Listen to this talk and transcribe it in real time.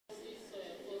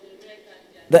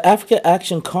The Africa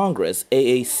Action Congress,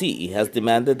 AAC, has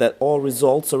demanded that all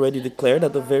results already declared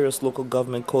at the various local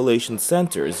government coalition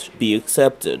centers be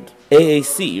accepted.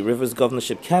 AAC Rivers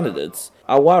governorship candidates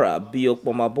Awara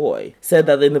Biokbomaboy said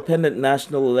that the Independent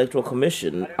National Electoral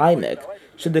Commission, INEC,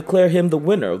 should declare him the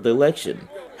winner of the election,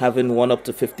 having won up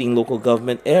to 15 local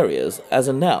government areas as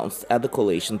announced at the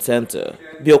collation center.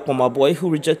 Biokbomaboy, who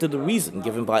rejected the reason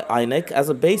given by INEC as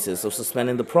a basis of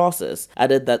suspending the process,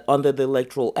 added that under the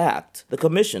Electoral Act, the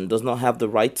Commission does not have the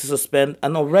right to suspend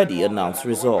an already announced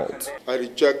result. I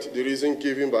reject the reason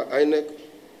given by INEC.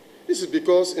 This is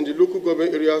because in the local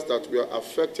government areas that were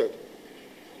affected,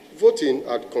 voting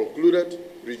had concluded,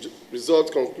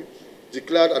 results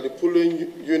declared at the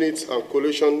polling units and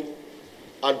collation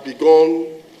had begun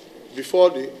before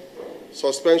the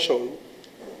suspension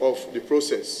of the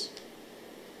process.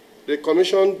 The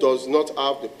Commission does not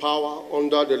have the power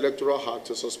under the Electoral Act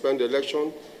to suspend the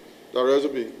election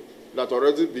that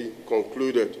already been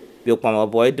concluded.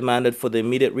 Biokbomaboy demanded for the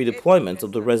immediate redeployment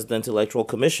of the resident electoral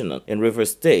commissioner in Rivers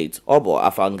State, Obo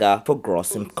Afanga, for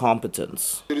gross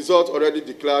incompetence. The result already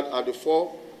declared at the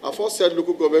aforesaid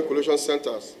local government collation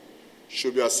centers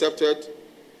should be accepted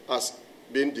as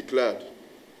being declared.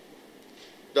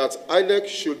 That INEC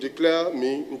should declare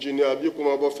me, Engineer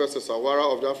Biokbomaboy Festus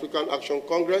Awara of the African Action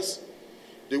Congress,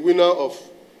 the winner of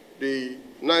the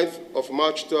 9th of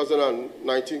March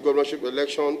 2019 governorship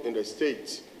election in the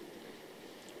state.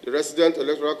 The resident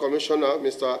electoral commissioner,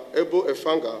 Mr. Ebo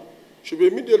Efanga, should be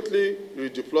immediately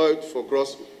redeployed for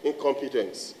gross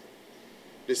incompetence.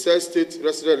 The said state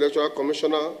resident electoral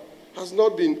commissioner has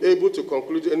not been able to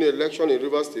conclude any election in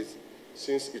Rivers State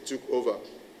since he took over.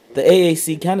 The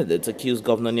AAC candidates accused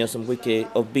Governor Nyesom Wike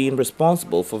of being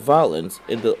responsible for violence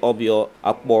in the Obio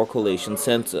Akbor Collation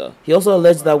Center. He also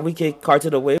alleged that Wike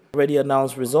carted away already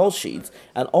announced result sheets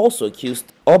and also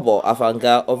accused Obo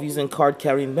Afanga of using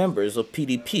card-carrying members of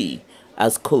PDP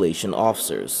as collation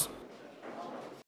officers.